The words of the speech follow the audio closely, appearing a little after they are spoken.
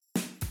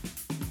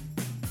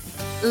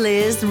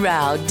Liz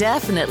Rao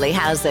definitely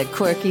has a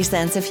quirky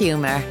sense of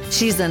humor.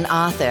 She's an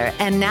author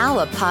and now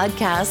a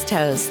podcast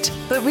host.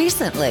 But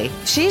recently,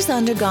 she's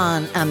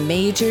undergone a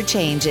major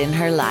change in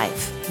her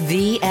life: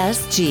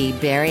 VSG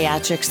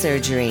bariatric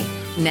surgery.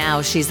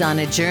 Now she's on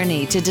a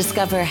journey to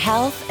discover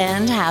health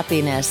and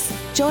happiness.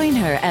 Join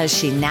her as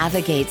she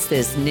navigates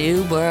this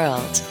new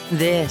world.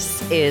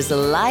 This is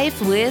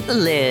Life with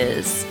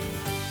Liz.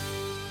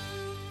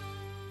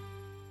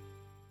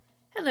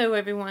 Hello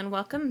everyone,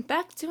 welcome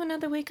back to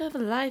another week of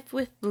Life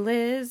with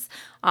Liz.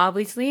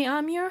 Obviously,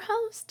 I'm your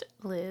host,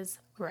 Liz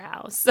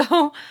Rao.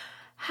 So,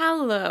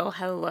 hello.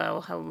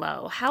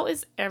 How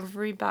is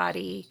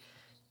everybody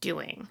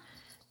doing?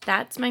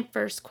 That's my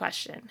first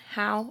question.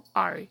 How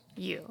are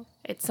you?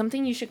 It's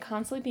something you should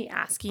constantly be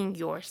asking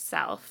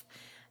yourself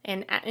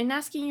and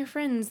asking your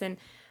friends, and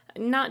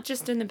not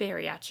just in the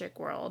bariatric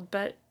world,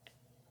 but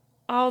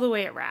all the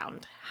way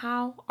around.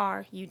 How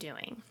are you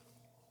doing?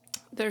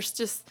 There's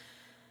just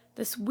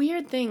this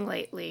weird thing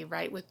lately,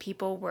 right, with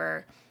people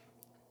where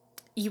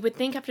you would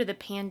think after the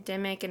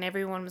pandemic and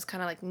everyone was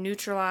kind of like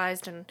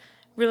neutralized and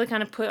really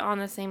kind of put on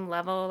the same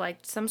level, like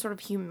some sort of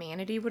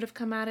humanity would have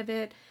come out of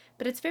it.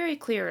 But it's very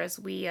clear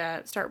as we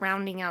start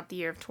rounding out the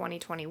year of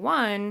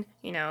 2021,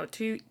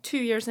 two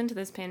years into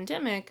this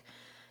pandemic,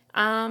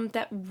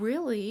 that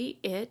really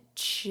it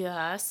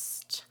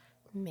just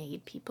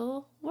made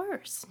people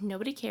worse.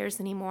 Nobody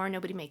cares anymore.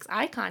 Nobody makes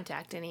eye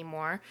contact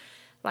anymore.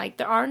 Like,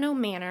 there are no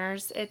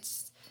manners.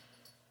 It's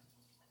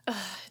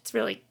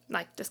really,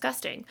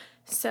 disgusting.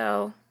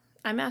 So,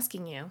 I'm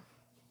asking you,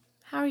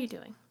 how are you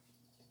doing?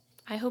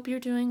 I hope you're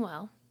doing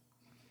well.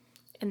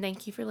 And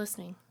thank you for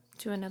listening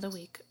to another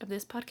week of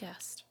this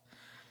podcast.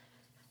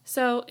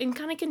 So, in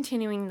kind of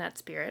continuing that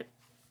spirit,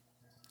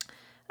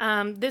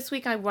 this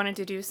week I wanted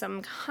to do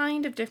some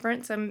kind of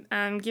different. So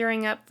I'm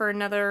gearing up for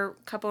another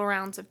couple of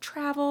rounds of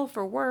travel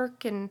for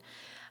work and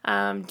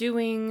I'll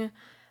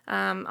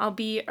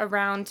be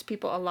around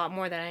people a lot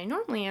more than I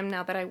normally am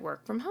now that I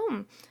work from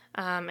home.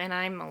 And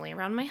I'm only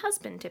around my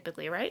husband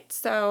typically, right?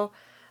 So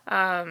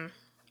I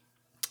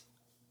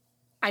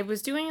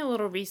was doing a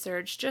little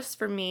research just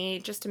for me,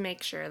 just to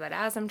make sure that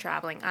as I'm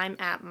traveling, I'm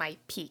at my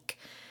peak.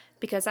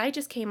 Because I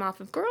just came off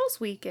of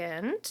Girls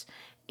Weekend,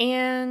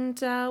 and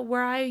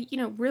where I,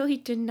 really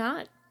did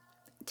not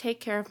take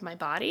care of my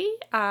body.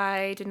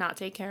 I did not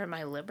take care of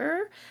my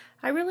liver.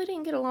 I really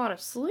didn't get a lot of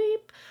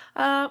sleep,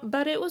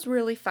 but it was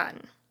really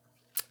fun.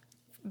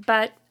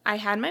 But I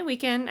had my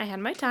weekend, I had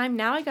my time.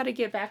 Now I got to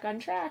get back on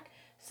track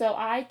so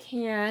I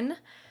can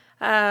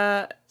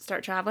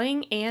start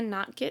traveling and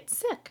not get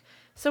sick.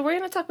 So we're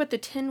going to talk about the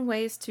 10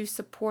 ways to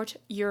support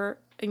your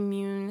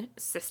immune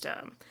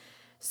system.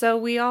 So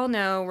we all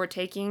know we're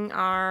taking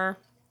our,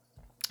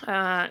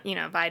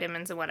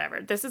 vitamins and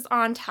whatever. This is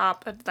on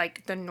top of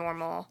the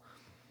normal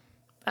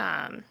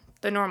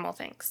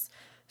things.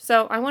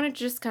 So I want to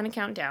just kind of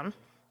count down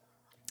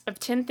of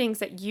 10 things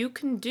that you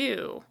can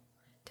do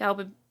to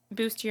help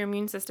boost your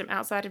immune system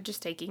outside of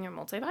just taking your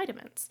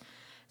multivitamins.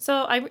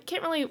 So I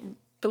can't really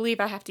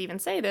believe I have to even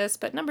say this,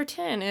 but number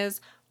 10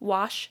 is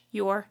wash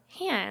your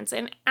hands,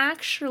 and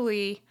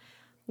actually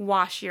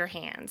wash your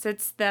hands.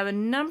 It's the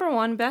number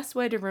one best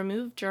way to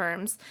remove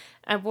germs,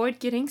 avoid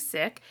getting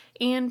sick,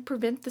 and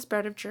prevent the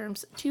spread of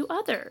germs to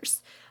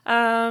others.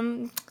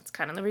 It's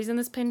kind of the reason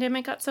this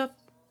pandemic got so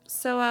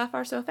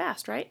far so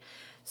fast, right?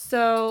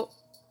 So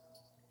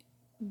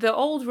the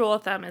old rule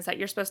of thumb is that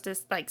you're supposed to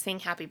sing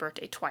happy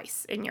birthday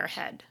twice in your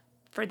head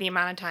for the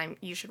amount of time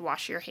you should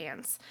wash your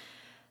hands.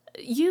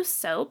 Use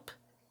soap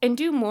and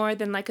do more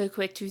than a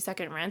quick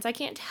 2-second rinse. I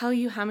can't tell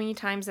you how many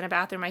times in a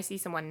bathroom I see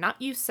someone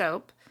not use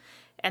soap,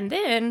 and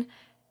then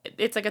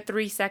it's a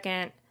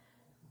 3-second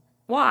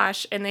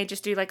wash and they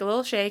just do a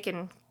little shake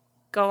and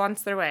go on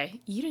their way.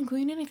 You didn't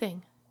clean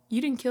anything.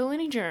 You didn't kill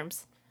any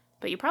germs,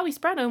 but you probably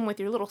spread them with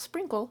your little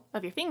sprinkle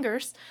of your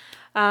fingers.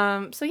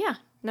 So yeah,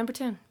 number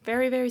 10.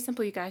 Very, very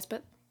simple, you guys,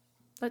 but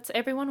let's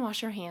everyone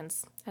wash our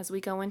hands as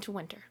we go into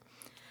winter.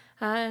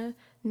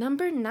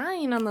 Number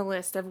 9 on the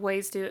list of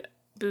ways to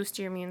boost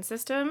your immune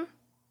system,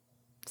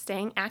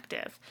 staying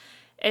active.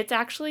 It's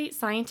actually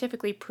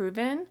scientifically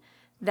proven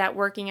that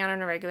working out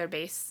on a regular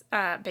basis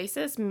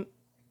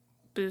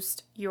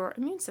boosts your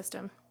immune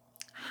system.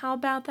 How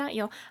about that,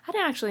 y'all? I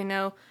didn't actually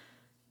know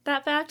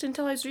that fact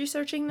until I was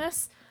researching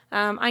this.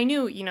 I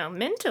knew,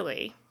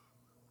 mentally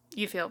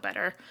you feel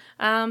better.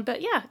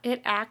 But yeah,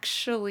 it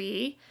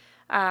actually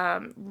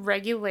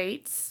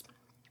regulates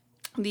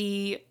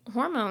the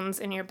hormones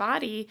in your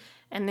body,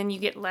 and then you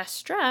get less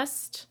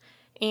stressed,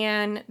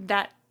 and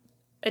that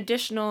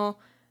additional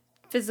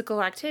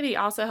physical activity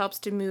also helps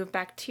to move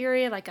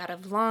bacteria out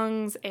of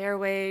lungs,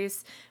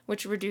 airways,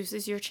 which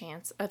reduces your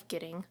chance of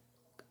getting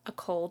a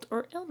cold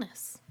or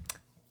illness.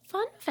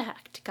 Fun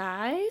fact,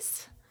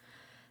 guys.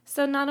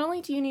 So not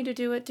only do you need to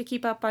do it to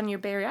keep up on your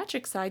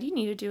bariatric side, you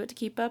need to do it to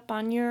keep up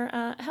on your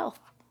health.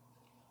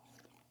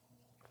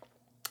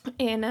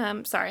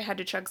 And sorry, I had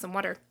to chug some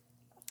water.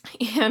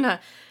 And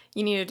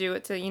you need to do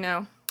it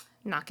to,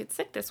 not get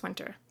sick this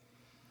winter.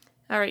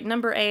 All right,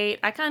 number 8.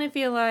 I kind of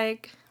feel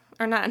like,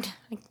 or not,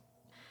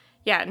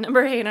 Yeah,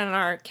 number 8 on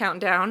our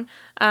countdown.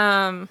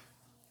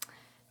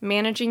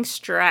 Managing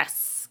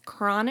stress.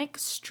 Chronic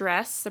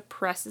stress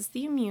suppresses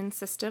the immune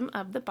system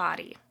of the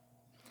body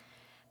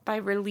by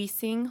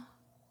releasing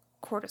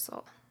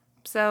cortisol.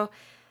 So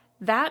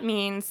that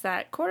means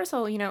that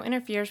cortisol,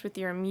 interferes with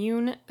your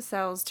immune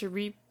cells to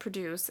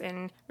reproduce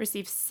and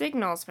receive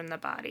signals from the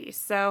body.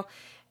 So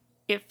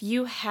if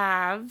you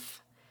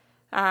have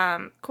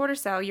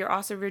cortisol, you're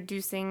also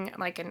reducing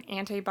like an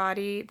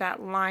antibody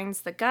that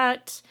lines the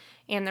gut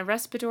and the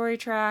respiratory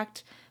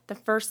tract, the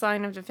first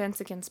line of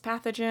defense against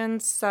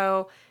pathogens.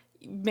 So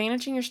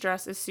managing your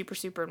stress is super,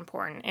 super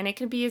important. And it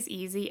can be as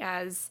easy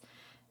as,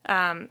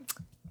 on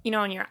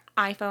your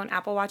iPhone,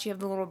 Apple Watch, you have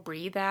the little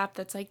breathe app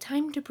that's like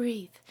time to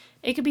breathe.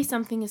 It could be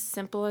something as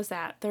simple as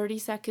that, 30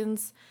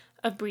 seconds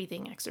of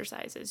breathing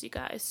exercises, you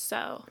guys.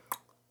 So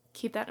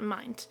keep that in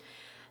mind.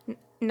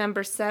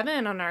 Number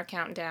 7 on our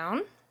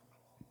countdown,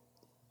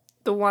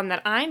 the one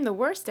that I'm the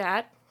worst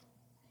at,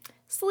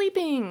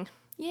 sleeping.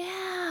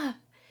 Yeah.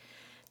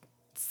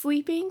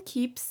 Sleeping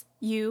keeps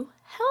you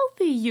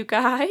healthy, you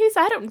guys.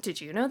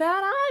 Did you know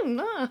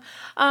that?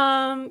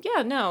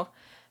 No.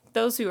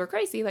 Those who are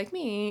crazy like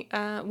me,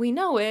 we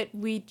know it.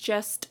 We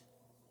just,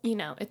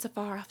 it's a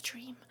far off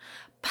dream.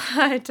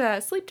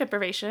 But sleep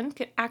deprivation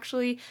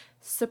actually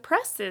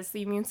suppresses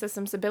the immune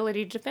system's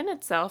ability to defend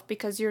itself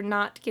because you're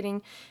not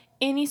getting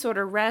any sort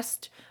of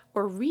rest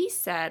or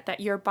reset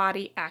that your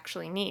body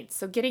actually needs.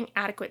 So getting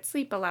adequate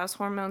sleep allows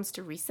hormones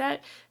to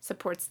reset,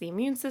 supports the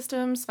immune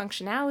system's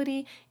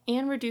functionality,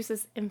 and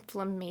reduces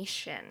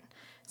inflammation.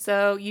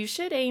 So you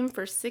should aim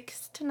for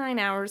 6 to 9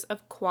 hours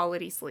of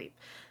quality sleep.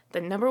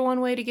 The number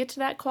one way to get to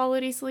that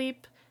quality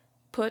sleep,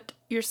 put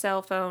your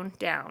cell phone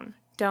down.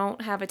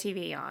 Don't have a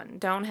TV on.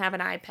 Don't have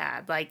an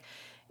iPad. Like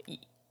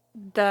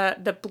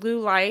the blue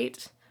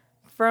light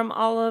from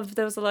all of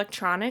those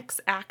electronics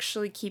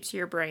actually keeps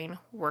your brain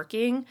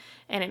working,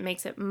 and it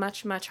makes it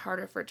much, much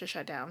harder for it to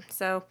shut down.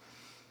 So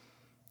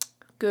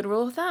good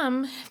rule of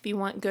thumb, if you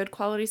want good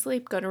quality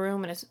sleep, go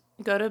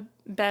to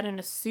bed in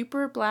a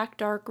super black,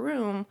 dark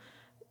room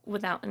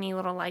without any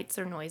little lights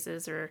or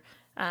noises or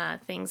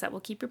things that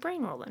will keep your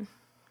brain rolling.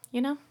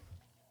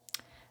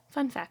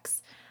 Fun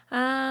facts.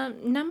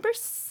 Number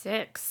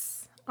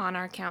 6 on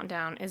our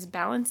countdown is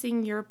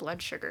balancing your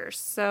blood sugars.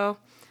 So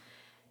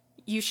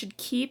you should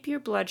keep your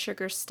blood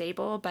sugar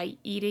stable by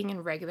eating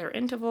in regular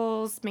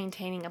intervals,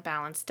 maintaining a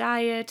balanced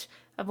diet,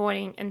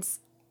 avoiding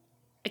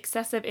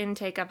excessive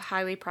intake of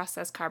highly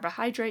processed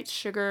carbohydrates,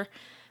 sugar.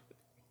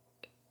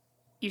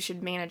 You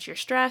should manage your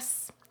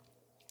stress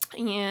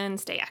and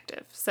stay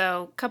active.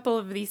 So a couple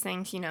of these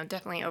things,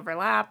 definitely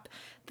overlap.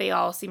 They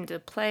all seem to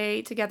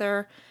play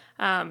together.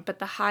 But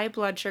the high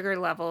blood sugar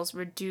levels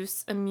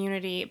reduce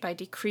immunity by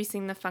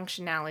decreasing the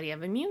functionality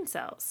of immune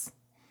cells.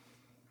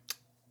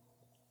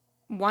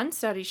 One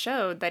study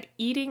showed that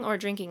eating or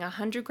drinking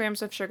 100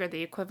 grams of sugar,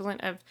 the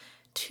equivalent of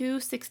 2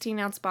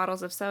 16-ounce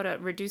bottles of soda,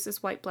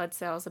 reduces white blood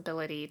cells'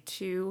 ability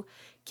to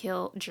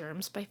kill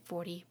germs by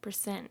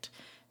 40%.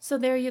 So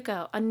there you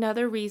go.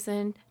 Another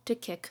reason to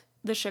kick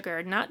the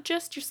sugar. Not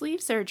just your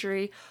sleeve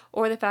surgery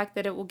or the fact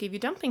that it will give you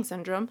dumping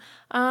syndrome,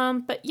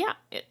 but yeah,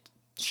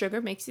 sugar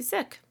makes you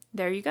sick.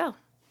 There you go.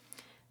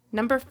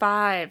 Number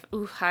 5.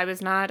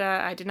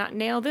 I did not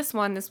nail this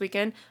one this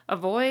weekend.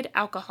 Avoid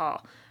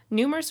alcohol.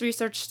 Numerous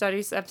research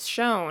studies have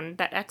shown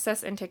that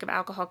excess intake of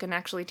alcohol can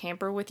actually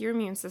tamper with your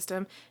immune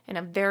system in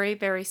a very,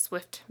 very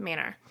swift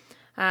manner.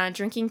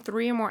 Drinking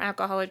 3 or more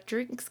alcoholic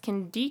drinks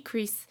can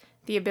decrease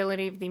the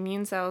ability of the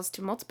immune cells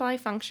to multiply,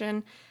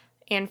 function,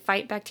 and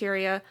fight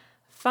bacteria,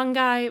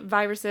 fungi,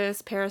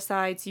 viruses,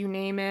 parasites, you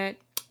name it.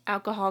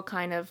 Alcohol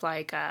kind of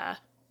like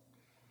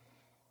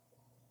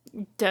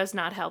does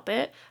not help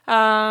it.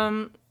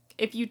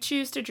 If you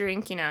choose to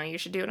drink, you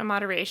should do it in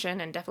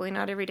moderation and definitely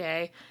not every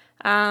day.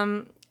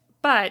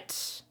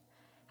 But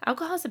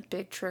alcohol is a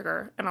big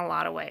trigger in a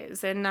lot of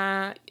ways. And,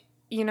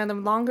 the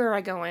longer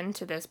I go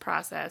into this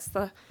process,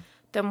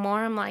 the more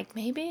I'm like,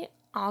 maybe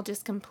I'll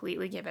just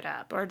completely give it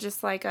up. Or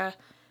just like a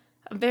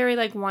very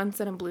like once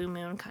in a blue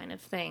moon kind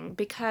of thing.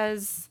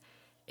 Because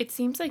it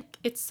seems like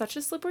it's such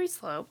a slippery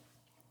slope.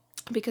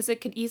 Because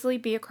it could easily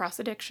be a cross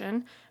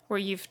addiction where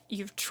you've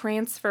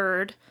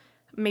transferred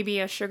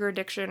maybe a sugar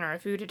addiction or a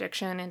food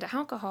addiction into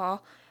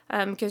alcohol.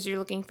 Because you're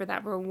looking for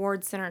that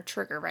reward center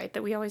trigger, right,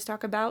 that we always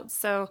talk about.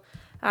 So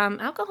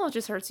alcohol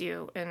just hurts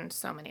you in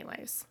so many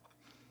ways.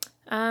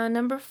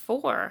 Number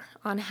 4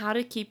 on how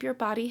to keep your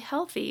body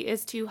healthy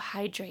is to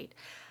hydrate.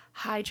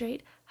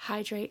 Hydrate,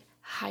 hydrate,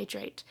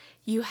 hydrate.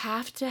 You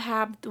have to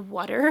have the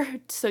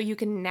water so you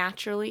can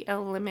naturally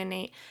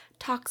eliminate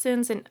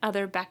toxins and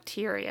other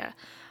bacteria.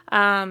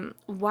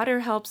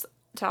 Water helps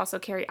to also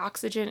carry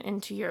oxygen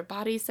into your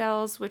body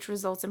cells, which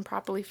results in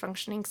properly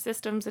functioning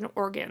systems and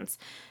organs.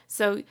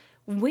 So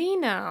we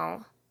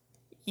know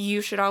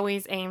you should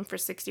always aim for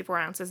 64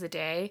 ounces a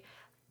day.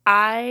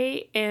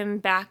 I am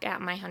back at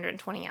my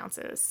 120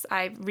 ounces.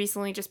 I've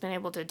recently just been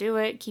able to do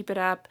it, keep it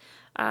up.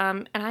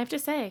 And I have to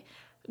say,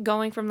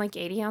 going from like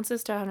 80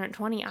 ounces to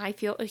 120, I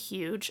feel a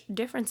huge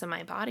difference in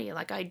my body.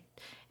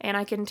 And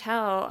I can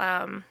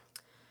tell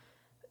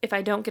if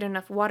I don't get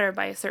enough water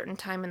by a certain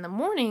time in the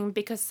morning,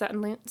 because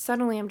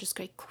suddenly I'm just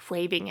like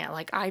craving it.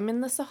 Like I'm in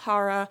the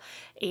Sahara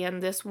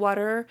and this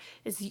water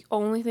is the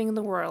only thing in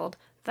the world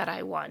that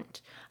I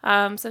want.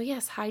 So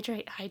yes,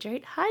 hydrate,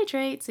 hydrate,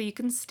 hydrate so you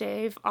can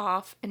stave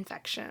off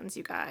infections,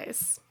 you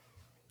guys.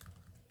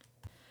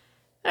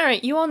 All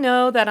right, you all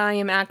know that I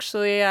am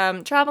actually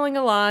traveling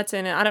a lot,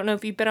 and I don't know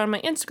if you've been on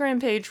my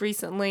Instagram page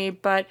recently,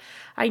 but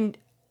I'm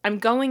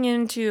going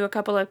into a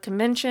couple of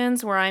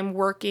conventions where I'm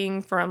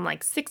working from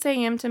like 6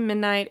 a.m. to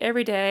midnight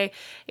every day,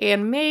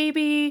 and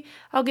maybe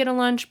I'll get a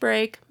lunch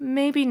break,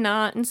 maybe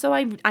not, and so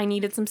I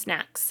needed some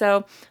snacks.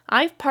 So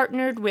I've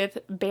partnered with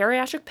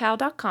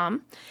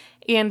bariatricpal.com,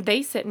 and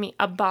they sent me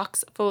a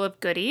box full of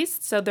goodies.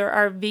 So there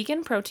are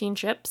vegan protein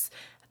chips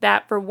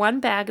that for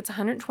one bag, it's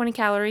 120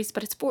 calories,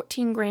 but it's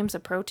 14 grams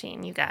of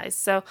protein, you guys.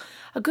 So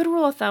a good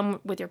rule of thumb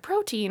with your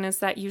protein is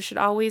that you should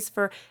always,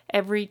 for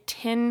every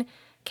 10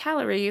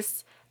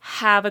 calories,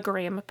 have a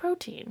gram of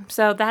protein.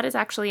 So that is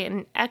actually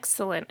an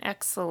excellent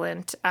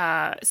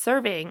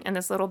serving in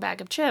this little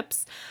bag of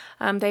chips.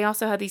 They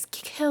also have these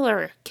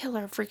killer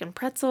freaking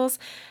pretzels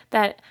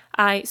that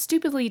I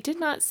stupidly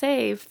did not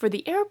save for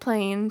the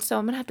airplane, so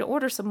I'm going to have to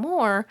order some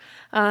more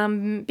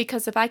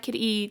because if I could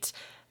eat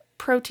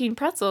protein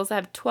pretzels that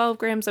have 12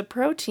 grams of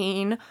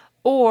protein,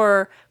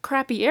 or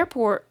crappy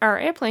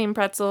airplane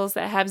pretzels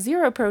that have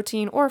zero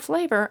protein or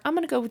flavor, I'm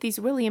going to go with these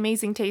really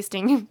amazing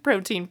tasting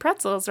protein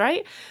pretzels,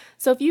 right?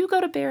 So if you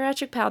go to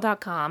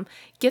bariatricpal.com,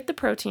 get the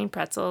protein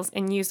pretzels,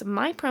 and use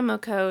my promo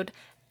code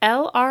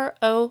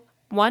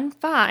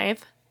LRO15,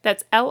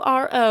 that's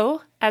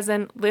LRO as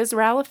in Liz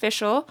Rowell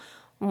Official,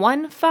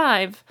 15,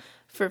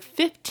 for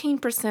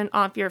 15%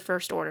 off your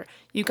first order.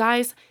 You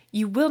guys,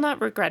 you will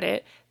not regret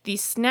it.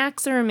 These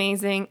snacks are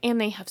amazing, and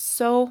they have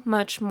so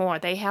much more.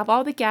 They have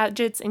all the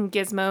gadgets and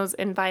gizmos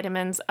and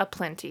vitamins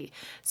aplenty.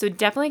 So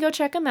definitely go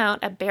check them out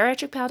at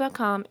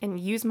bariatricpal.com and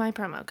use my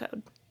promo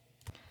code.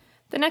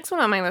 The next one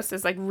on my list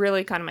is like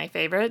really kind of my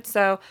favorite.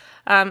 So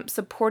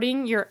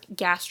supporting your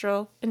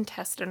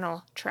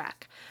gastrointestinal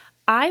tract.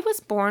 I was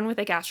born with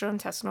a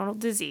gastrointestinal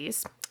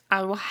disease.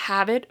 I will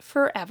have it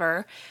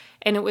forever.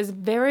 And it was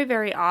very,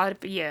 very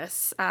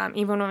obvious,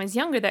 even when I was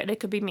younger, that it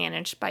could be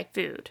managed by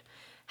food.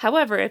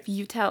 However, if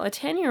you tell a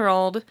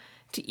 10-year-old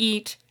to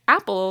eat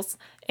apples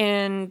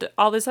and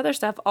all this other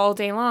stuff all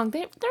day long,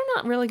 they're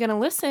not really going to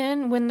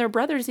listen when their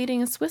brother's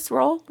eating a Swiss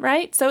roll,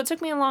 right? So it took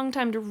me a long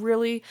time to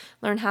really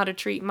learn how to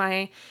treat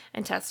my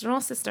intestinal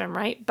system,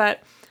 right?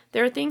 But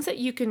there are things that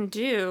you can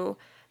do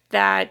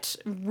that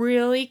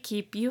really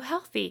keep you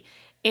healthy.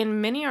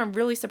 And many are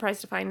really surprised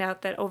to find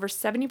out that over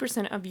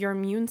 70% of your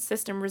immune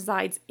system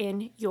resides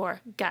in your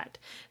gut.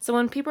 So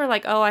when people are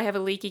like, oh, I have a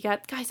leaky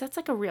gut, guys, that's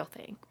like a real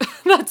thing.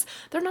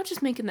 They're not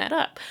just making that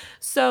up.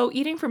 So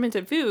eating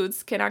fermented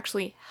foods can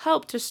actually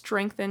help to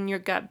strengthen your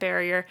gut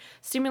barrier,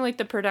 stimulate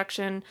the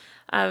production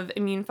of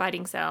immune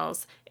fighting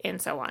cells,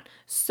 and so on.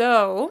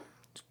 So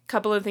a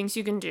couple of things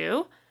you can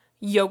do.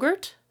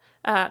 Yogurt.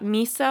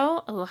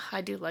 Miso. Oh,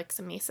 I do like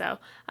some miso.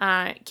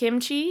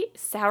 Kimchi,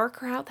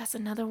 sauerkraut. That's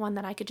another one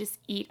that I could just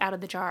eat out of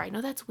the jar. I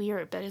know that's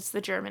weird, but it's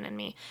the German in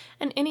me.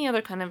 And any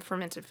other kind of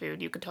fermented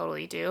food you could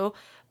totally do.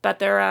 But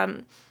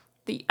the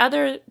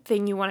other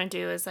thing you want to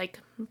do is like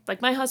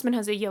my husband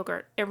has a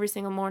yogurt every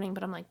single morning,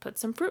 but I'm like, put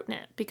some fruit in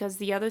it, because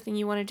the other thing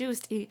you want to do is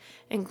to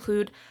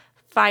include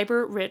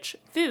fiber-rich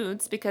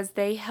foods, because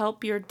they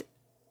help your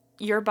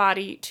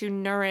body to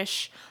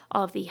nourish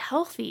all of the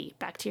healthy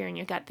bacteria in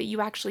your gut that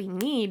you actually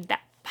need,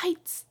 that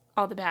fights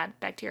all the bad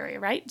bacteria,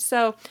 right?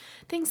 So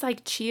things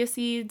like chia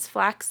seeds,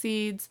 flax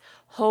seeds,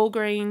 whole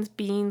grains,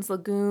 beans,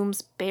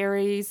 legumes,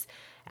 berries,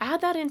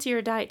 add that into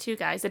your diet too,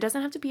 guys. It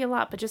doesn't have to be a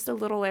lot, but just a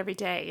little every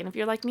day. And if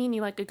you're like me and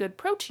you like a good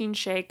protein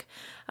shake,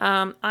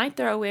 I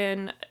throw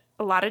in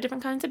a lot of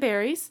different kinds of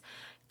berries.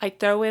 I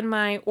throw in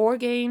my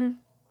Orgain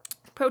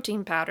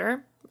protein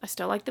powder. I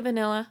still like the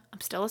vanilla.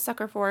 I'm still a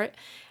sucker for it.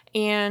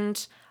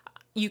 And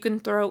you can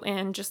throw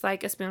in just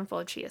like a spoonful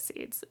of chia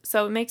seeds.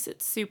 So it makes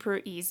it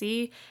super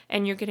easy,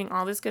 and you're getting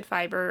all this good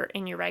fiber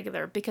in your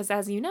regular, because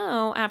as you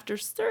know, after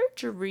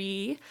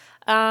surgery,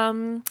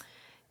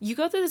 you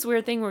go through this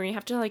weird thing where you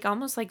have to like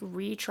almost like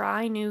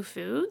retry new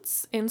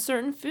foods, and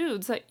certain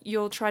foods that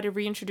you'll try to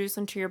reintroduce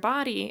into your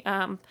body.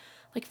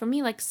 Like for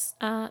me, like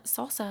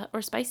salsa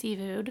or spicy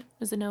food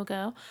is a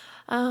no-go.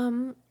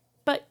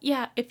 But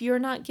yeah, if you're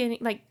not getting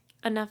like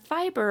enough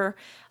fiber,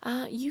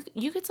 you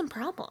get some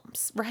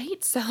problems,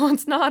 right? So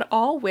it's not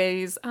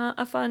always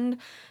a fun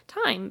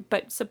time,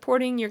 but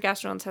supporting your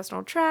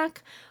gastrointestinal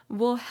tract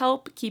will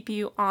help keep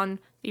you on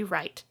the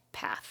right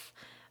path.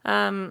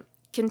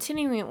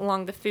 Continuing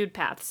along the food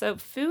path. So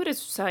food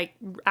is like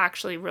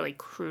actually really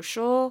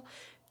crucial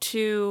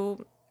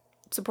to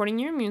supporting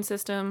your immune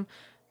system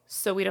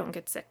so we don't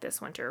get sick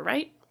this winter,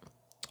 right?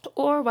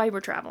 Or while we're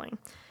traveling.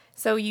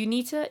 So you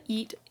need to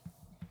eat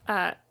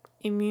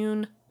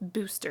immune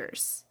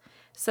boosters.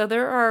 So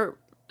there are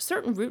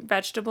certain root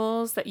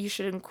vegetables that you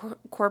should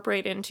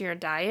incorporate into your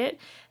diet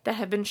that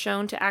have been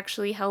shown to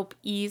actually help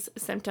ease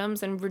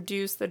symptoms and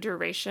reduce the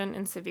duration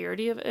and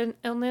severity of an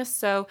illness.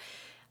 So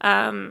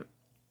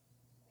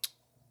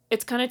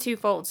it's kind of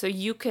twofold. So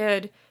you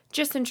could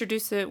just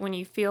introduce it when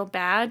you feel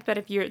bad, but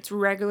if it's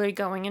regularly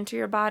going into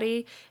your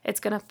body, it's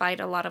going to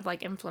fight a lot of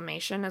like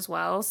inflammation as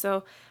well.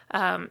 So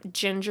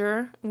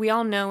ginger, we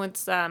all know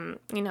it's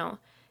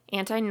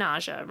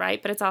anti-nausea,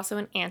 right? But it's also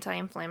an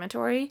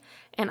anti-inflammatory.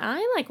 And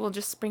I will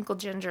just sprinkle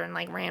ginger in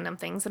like random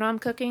things that I'm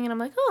cooking, and I'm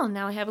like, oh,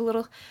 now I have a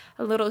little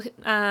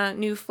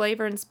new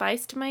flavor and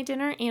spice to my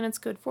dinner, and it's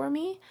good for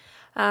me.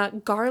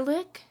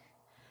 Garlic.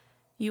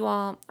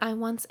 I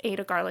once ate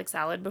a garlic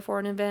salad before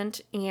an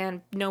event,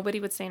 and nobody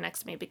would stay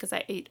next to me because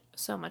I ate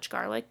so much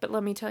garlic. But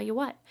let me tell you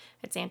what,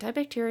 its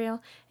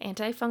antibacterial,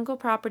 antifungal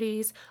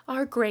properties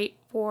are great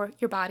for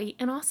your body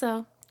and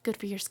also good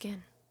for your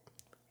skin.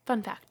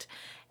 Fun fact.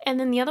 And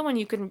then the other one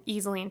you can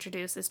easily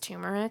introduce is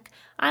turmeric.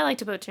 I like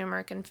to put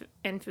turmeric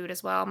in food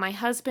as well. My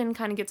husband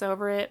kind of gets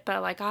over it,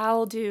 but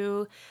I'll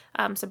do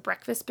some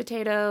breakfast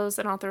potatoes,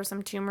 and I'll throw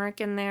some turmeric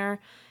in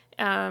there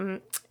and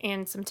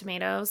some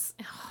tomatoes.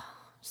 Oh,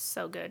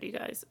 so good, you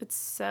guys. It's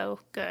so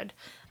good.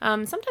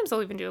 Sometimes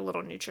I'll even do a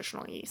little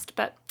nutritional yeast,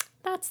 but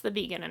that's the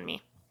vegan in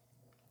me.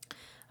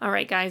 All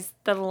right, guys,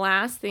 the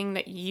last thing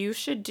that you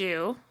should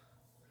do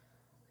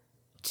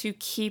to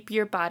keep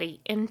your body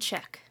in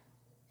check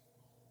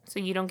so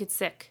you don't get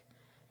sick,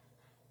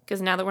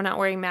 because now that we're not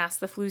wearing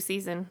masks, the flu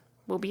season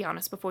will be on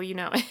us before you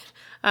know it.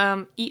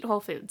 Eat whole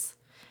foods.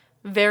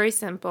 Very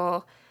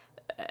simple,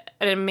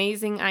 an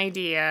amazing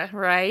idea,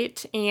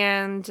 right?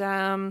 And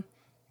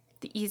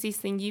the easiest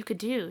thing you could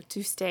do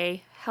to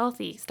stay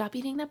healthy. Stop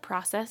eating the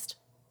processed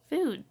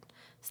food.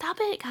 Stop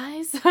it,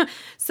 guys.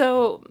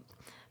 So,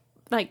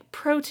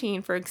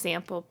 protein, for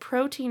example.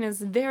 Protein is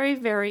very,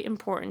 very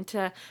important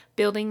to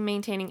building,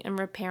 maintaining, and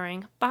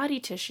repairing body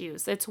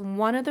tissues. It's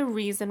one of the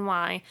reasons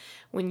why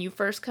when you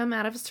first come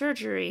out of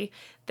surgery,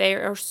 they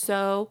are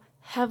so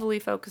heavily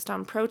focused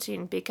on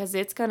protein, because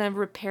it's going to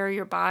repair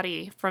your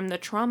body from the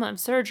trauma of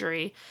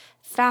surgery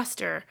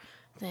faster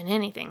than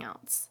anything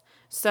else.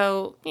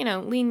 So,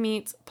 lean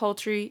meats,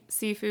 poultry,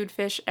 seafood,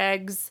 fish,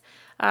 eggs,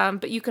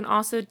 but you can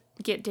also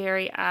get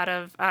protein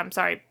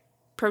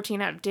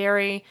out of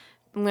dairy,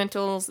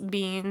 lentils,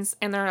 beans,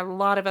 and there are a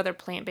lot of other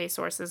plant-based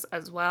sources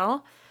as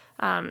well.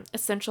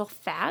 Essential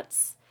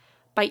fats.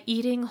 By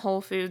eating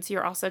whole foods,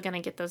 you're also going to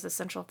get those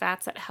essential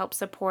fats that help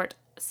support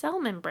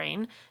cell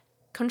membrane,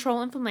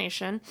 control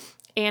inflammation,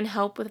 and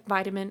help with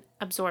vitamin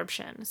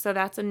absorption. So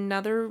that's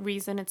another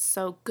reason it's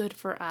so good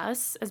for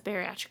us as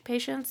bariatric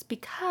patients,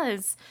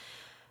 because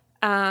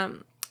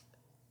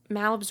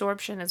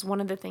malabsorption is one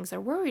of the things they're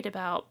worried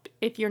about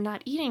if you're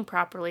not eating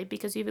properly,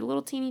 because you have a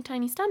little teeny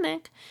tiny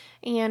stomach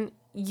and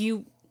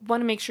you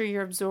want to make sure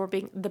you're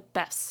absorbing the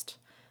best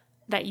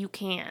that you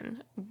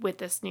can with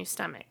this new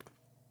stomach.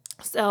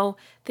 So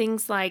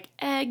things like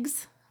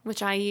eggs,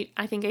 which I eat.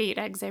 I think I eat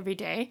eggs every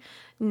day.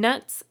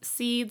 Nuts,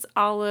 seeds,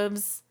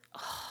 olives.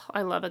 Oh,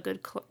 I love a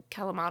good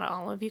Kalamata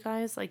olive, you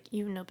guys.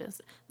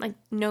 Business.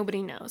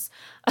 Nobody knows.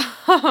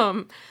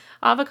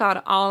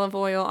 Avocado, olive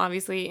oil,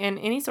 obviously, and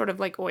any sort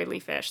of oily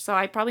fish. So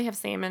I probably have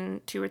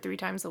salmon 2 or 3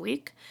 times a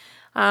week.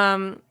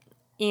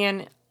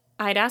 And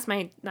I'd ask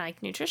my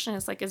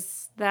nutritionist,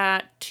 is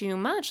that too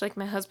much?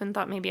 My husband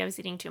thought maybe I was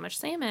eating too much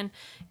salmon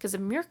because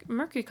of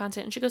mercury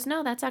content. And she goes,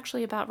 no, that's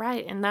actually about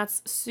right. And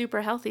that's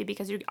super healthy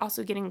because you're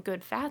also getting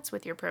good fats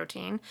with your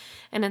protein,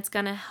 and it's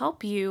going to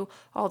help you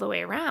all the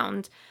way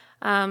around.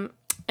 And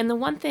the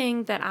one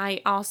thing that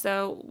I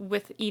also,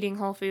 with eating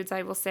whole foods,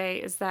 I will say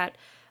is that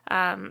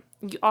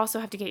you also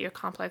have to get your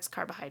complex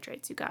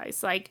carbohydrates, you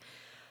guys.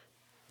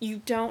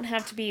 You don't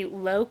have to be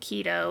low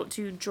keto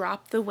to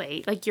drop the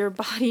weight. Your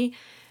body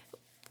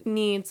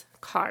needs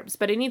carbs,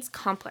 but it needs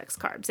complex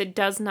carbs. It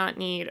does not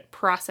need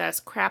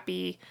processed,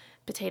 crappy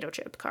potato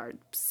chip carbs.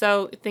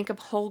 So think of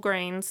whole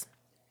grains,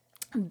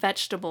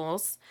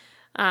 vegetables.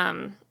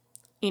 A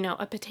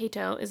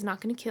potato is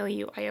not going to kill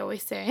you, I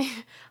always say.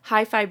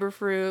 High fiber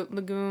fruit,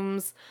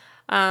 legumes.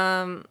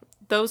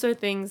 Those are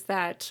things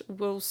that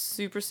will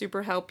super,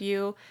 super help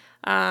you.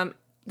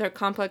 They're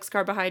complex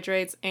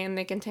carbohydrates, and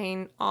they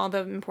contain all the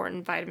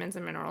important vitamins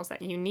and minerals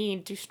that you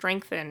need to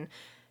strengthen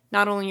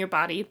not only your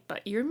body,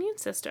 but your immune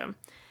system.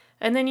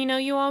 And then,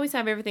 you always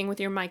have everything with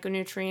your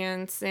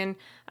micronutrients and,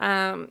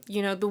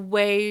 the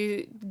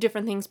way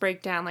different things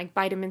break down. Like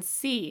vitamin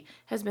C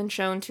has been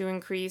shown to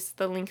increase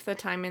the length of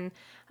time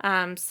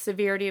and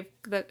severity of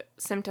the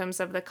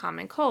symptoms of the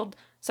common cold.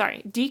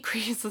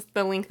 Decrease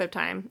the length of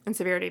time and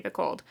severity of a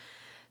cold.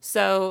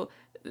 So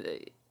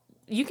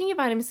you can get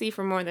vitamin C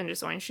from more than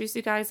just orange juice,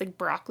 you guys.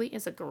 Broccoli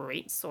is a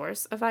great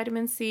source of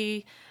vitamin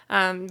C.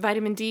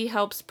 Vitamin D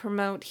helps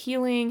promote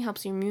healing,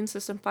 helps your immune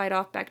system fight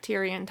off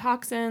bacteria and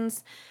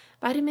toxins.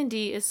 Vitamin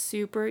D is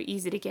super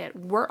easy to get.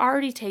 We're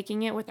already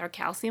taking it with our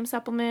calcium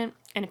supplement,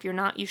 and if you're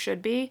not, you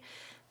should be.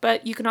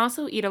 But you can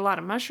also eat a lot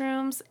of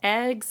mushrooms,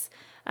 eggs.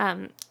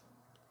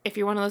 If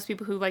you're one of those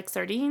people who like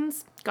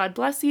sardines, God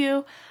bless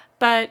you.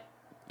 But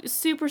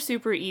super,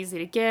 super easy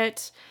to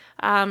get.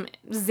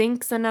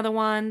 Zinc's another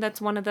one.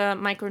 That's one of the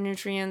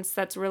micronutrients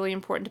that's really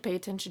important to pay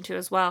attention to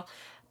as well.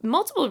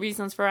 Multiple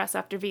reasons for us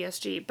after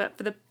VSG, but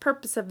for the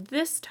purpose of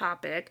this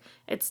topic,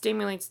 it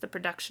stimulates the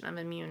production of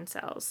immune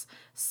cells.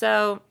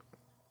 So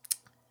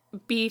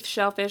beef,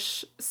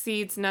 shellfish,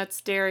 seeds,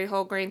 nuts, dairy,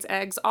 whole grains,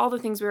 eggs, all the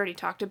things we already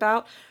talked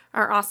about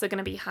are also going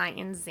to be high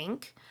in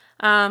zinc.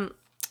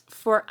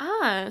 For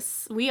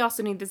us, we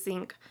also need the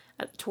zinc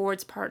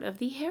towards part of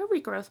the hair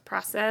regrowth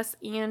process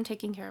and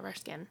taking care of our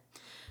skin.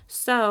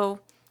 So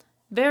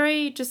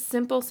very just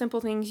simple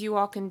things you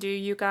all can do,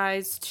 you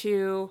guys,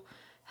 to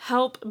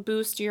help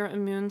boost your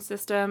immune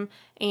system.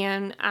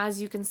 And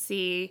as you can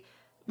see,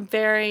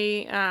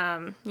 very,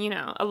 a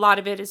lot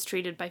of it is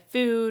treated by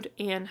food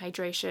and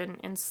hydration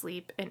and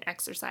sleep and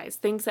exercise,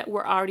 things that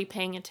we're already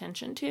paying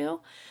attention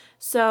to.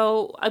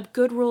 So a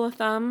good rule of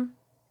thumb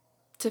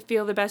to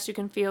feel the best you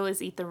can feel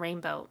is eat the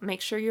rainbow.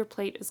 Make sure your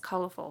plate is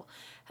colorful.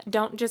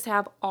 Don't just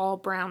have all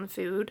brown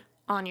food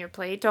on your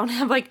plate. Don't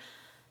have like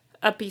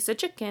a piece of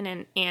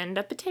chicken and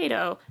a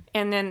potato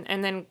and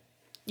then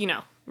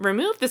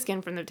remove the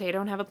skin from the potato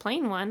and have a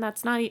plain one.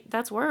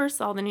 That's worse.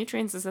 All the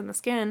nutrients is in the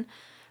skin.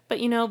 But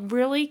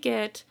really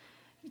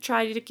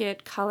try to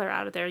get color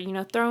out of there.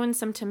 Throw in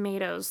some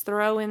tomatoes,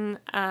 throw in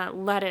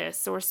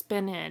lettuce or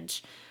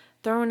spinach,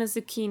 throw in a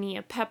zucchini,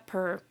 a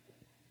pepper.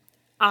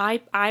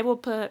 I will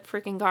put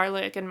freaking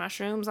garlic and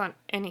mushrooms on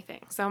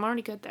anything. So I'm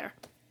already good there.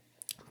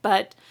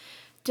 But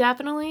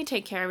definitely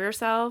take care of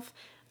yourself.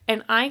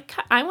 And I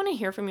want to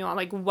hear from you all.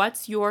 Like,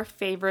 what's your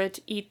favorite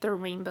Eat the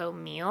Rainbow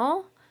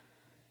meal?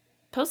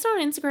 Post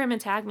on Instagram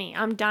and tag me.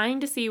 I'm dying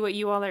to see what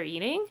you all are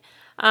eating.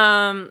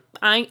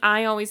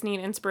 I always need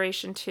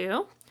inspiration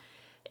too.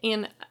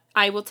 And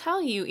I will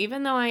tell you,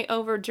 even though I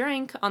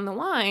overdrank on the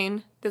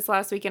wine this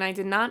last weekend, I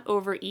did not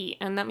overeat.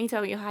 And let me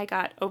tell you how I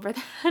got over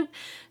that.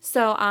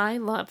 So I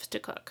love to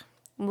cook.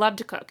 Love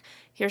to cook.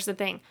 Here's the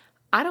thing.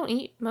 I don't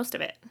eat most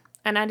of it.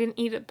 And I didn't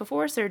eat it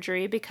before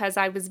surgery because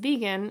I was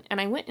vegan and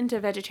I went into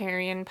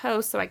vegetarian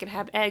post so I could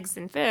have eggs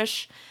and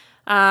fish.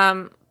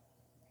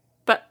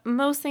 But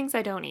most things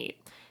I don't eat.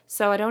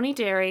 So I don't eat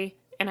dairy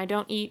and I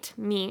don't eat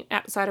meat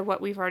outside of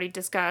what we've already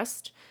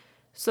discussed.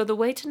 So the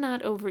way to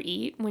not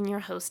overeat when you're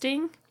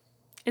hosting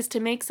is to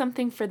make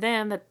something for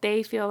them that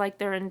they feel like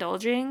they're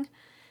indulging,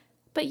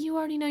 but you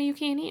already know you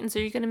can't eat, and so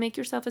you're going to make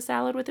yourself a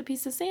salad with a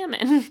piece of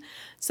salmon.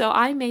 So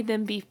I made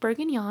them beef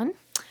bourguignon,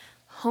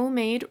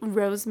 homemade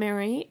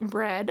rosemary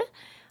garlic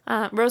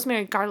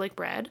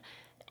bread,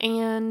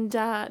 and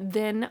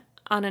then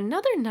on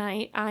another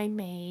night I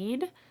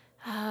made,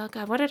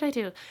 what did I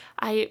do?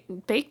 I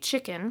baked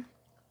chicken.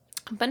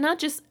 But not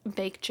just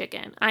baked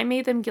chicken. I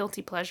made them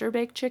guilty pleasure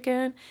baked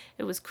chicken.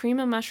 It was cream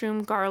of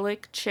mushroom,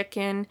 garlic,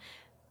 chicken,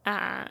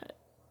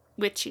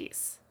 with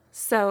cheese.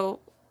 So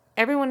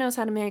everyone knows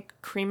how to make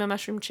cream of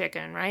mushroom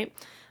chicken, right?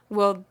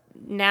 Well,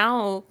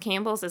 now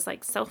Campbell's is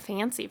like so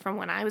fancy from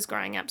when I was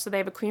growing up. So they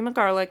have a cream of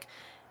garlic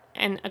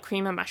and a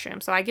cream of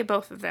mushroom. So I get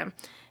both of them.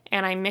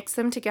 And I mix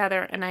them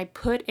together and I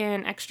put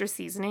in extra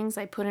seasonings.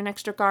 I put in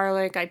extra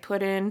garlic. I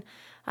put in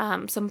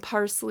some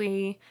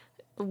parsley,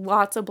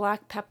 lots of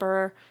black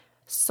pepper,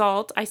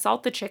 salt. I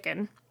salt the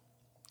chicken,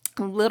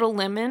 a little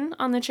lemon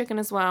on the chicken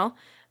as well.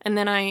 And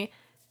then I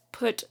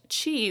put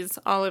cheese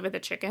all over the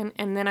chicken.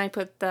 And then I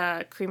put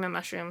the cream of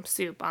mushroom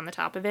soup on the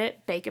top of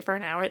it. Bake it for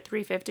an hour at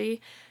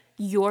 350.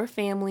 Your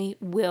family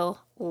will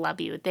love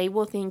you. They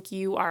will think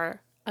you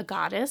are a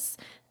goddess.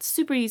 It's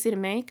super easy to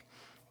make.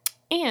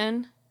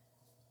 And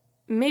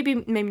maybe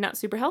not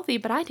super healthy,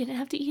 but I didn't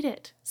have to eat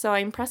it. So I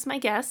impressed my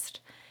guest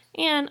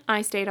and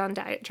I stayed on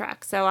diet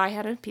track. So I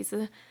had a piece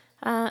of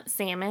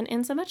salmon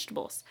and some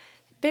vegetables.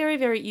 Very,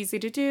 very easy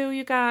to do,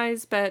 you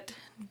guys, but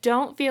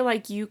don't feel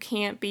like you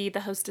can't be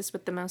the hostess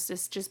with the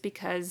mostest just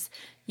because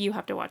you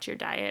have to watch your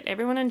diet.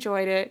 Everyone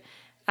enjoyed it,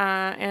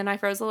 and I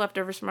froze the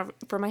leftovers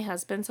for my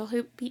husband, so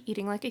he'll be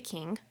eating like a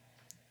king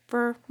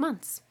for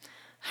months.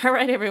 All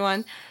right,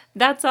 everyone,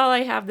 that's all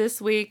I have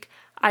this week.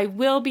 I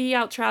will be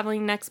out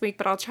traveling next week,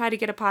 but I'll try to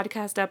get a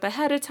podcast up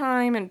ahead of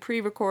time and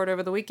pre-record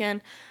over the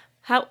weekend.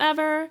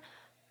 However,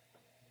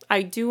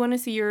 I do want to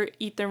see your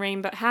Eat the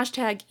Rainbow,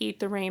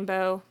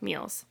 #EatTheRainbow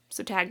meals.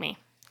 So tag me,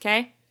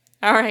 okay?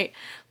 All right,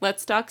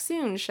 let's talk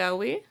soon, shall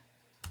we?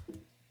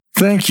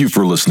 Thank you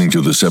for listening to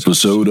this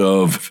episode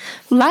of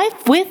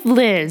Life with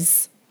Liz.